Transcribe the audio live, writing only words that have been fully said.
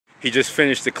He just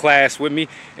finished the class with me,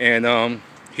 and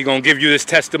he gonna give you this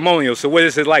testimonial. So what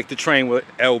is it like to train with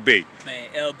LB? Man,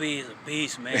 LB is a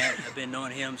beast, man. I've been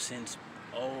knowing him since,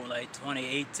 like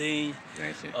 2018.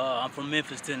 I'm from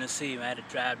Memphis, Tennessee, man. I had to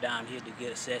drive down here to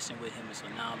get a session with him. It's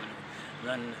phenomenal.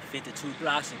 Running 52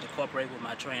 blocks and to cooperate with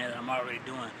my training that I'm already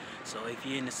doing. So if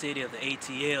you're in the city of the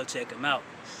ATL, check him out.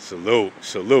 Salute,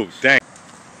 salute, thank.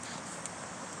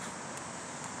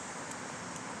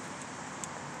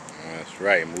 That's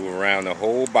right, move around the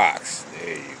whole box.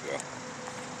 There you go.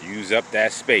 Use up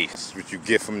that space. That's what you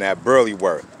get from that Burly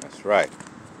work. That's right.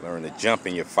 Learn to jump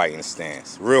in your fighting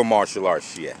stance. Real martial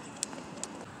arts shit.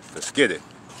 Let's get it.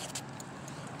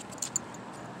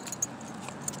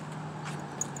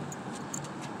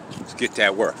 Let's get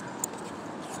that work.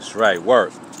 That's right,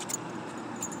 work.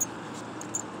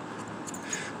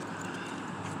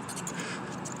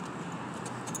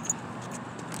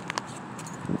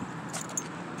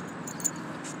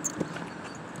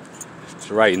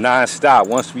 That's right, non-stop.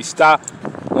 Once we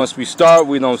start,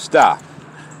 we don't stop.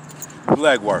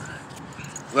 Leg work.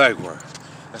 Leg work.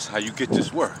 That's how you get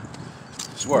this work.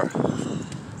 This work.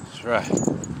 That's right.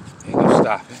 Ain't no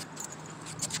stopping.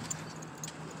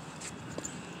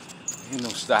 Ain't no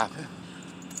stopping.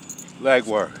 Leg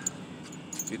work.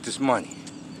 Get this money.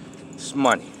 This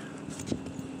money.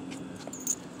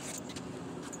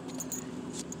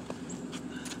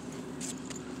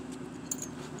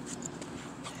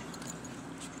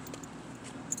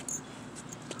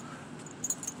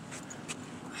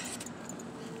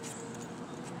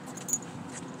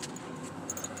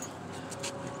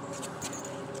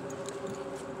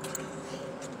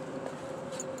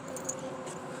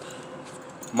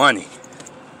 Money.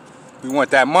 We want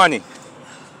that money.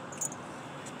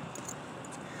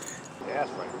 Yeah, that's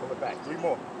right. Pull it back. 3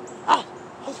 more.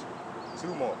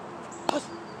 2 more.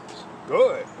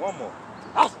 Good. 1 more.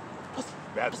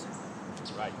 That's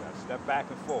right. Now step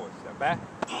back and forward. Step back.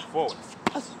 Forward.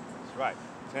 That's right.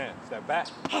 10. Step back.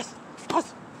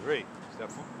 3. Step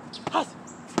forward.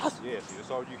 Yeah, see,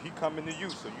 that's all you. He coming to you,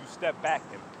 so you step back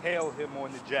and impale him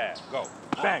on the jab. Go.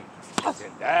 Bang.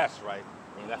 And that's right.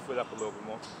 Bring that foot up a little bit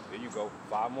more. There you go.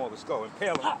 5 more. Let's go.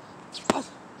 Impale him.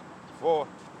 4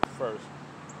 first.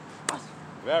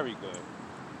 Very good.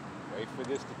 Wait for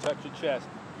this to touch your chest.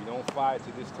 You don't fire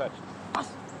till this touches.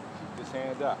 Keep this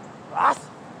hand up. That's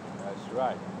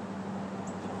right.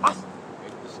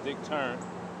 Make the stick turn.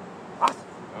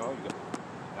 No, you're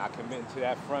not committing to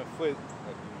that front foot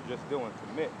like you were just doing.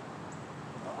 Commit.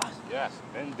 Yes.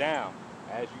 Bend down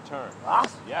as you turn.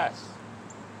 Yes.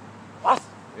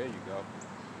 There you go.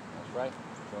 That's right.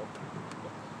 So,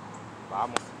 5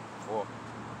 more. 4.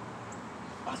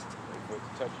 Wait for it to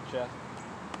touch your chest.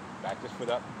 Back this foot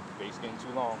up. Base getting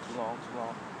too long.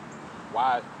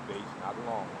 Wide base, not a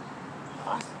long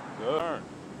one. Good. Turn.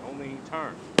 Don't lean,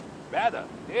 turn. Better.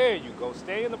 There you go.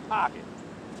 Stay in the pocket.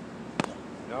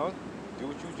 You know? Do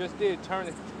what you just did. Turn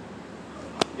it.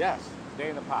 Yes. Stay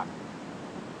in the pocket.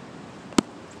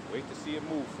 Wait to see it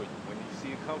move for you. When you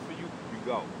see it come for you, you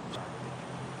go.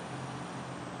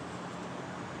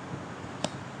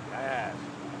 Yes.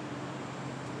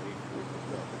 Wait for it to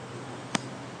go.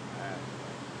 Yes.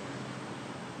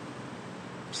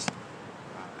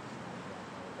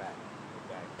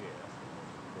 Back there.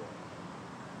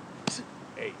 That's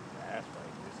 8. That's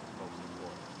right. This is most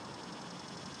important.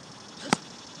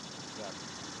 7.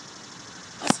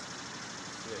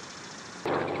 6.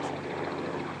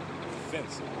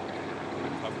 Fencing.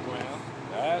 Cover ground.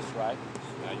 That's right.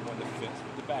 Now you want to fence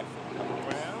with the back foot. Cover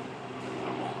ground.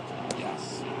 Yes.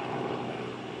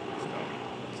 Let's go.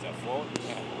 Step forward.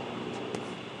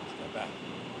 Step back.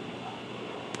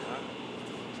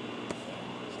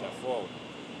 Step forward.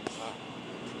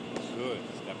 Good.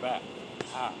 Step back.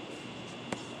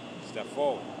 Step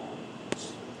forward.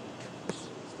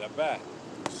 Step back.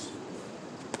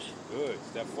 Good.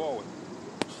 Step forward.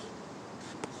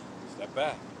 Step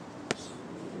back.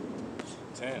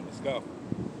 10. Let's go.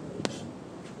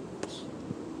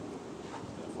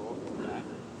 Step forward. Back.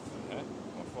 Okay.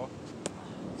 1 4.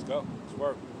 Let's go. Let's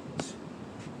work.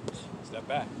 Step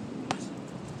back. Let's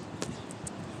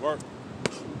work.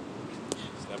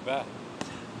 Step back.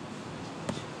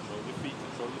 Control your feet.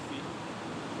 Control your feet.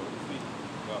 Control your feet.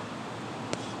 Go.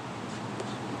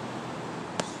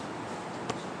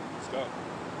 Let's go.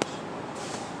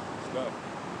 Let's go.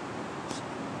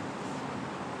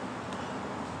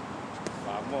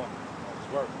 5 more. Let's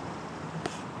work.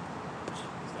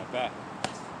 Step back.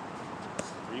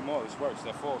 3 more. Let's work.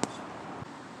 Step forward.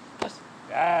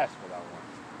 That's what I want.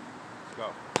 Let's go.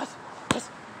 That's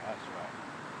right.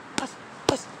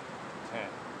 10.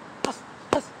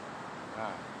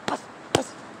 9.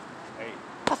 8.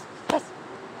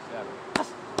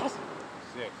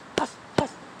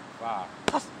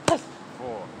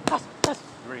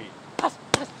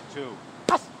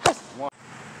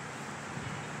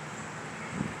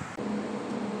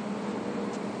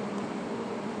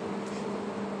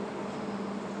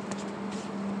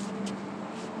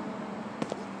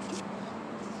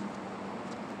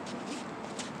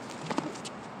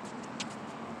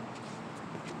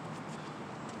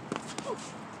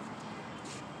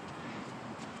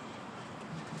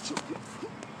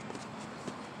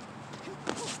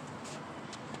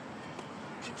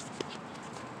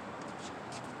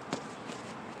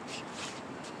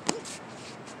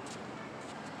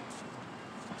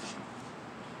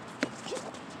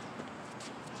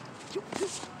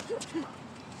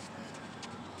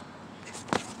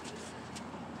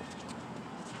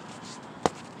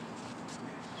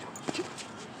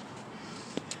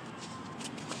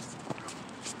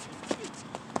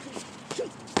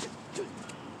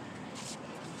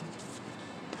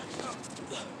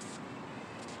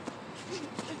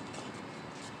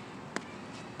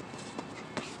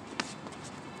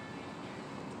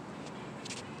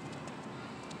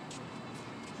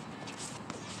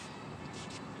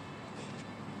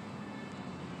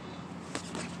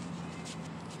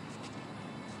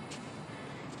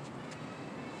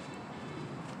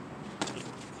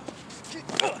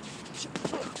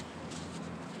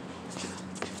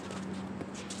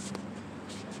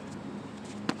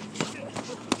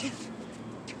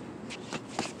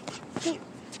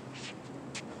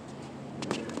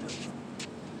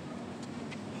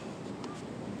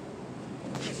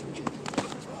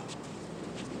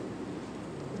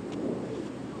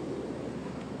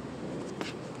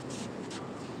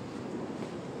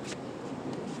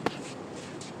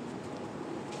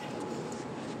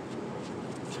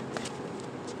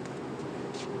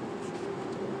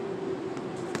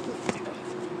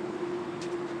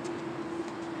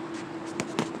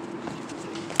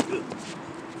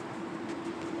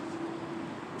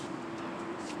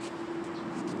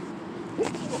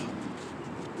 Oh.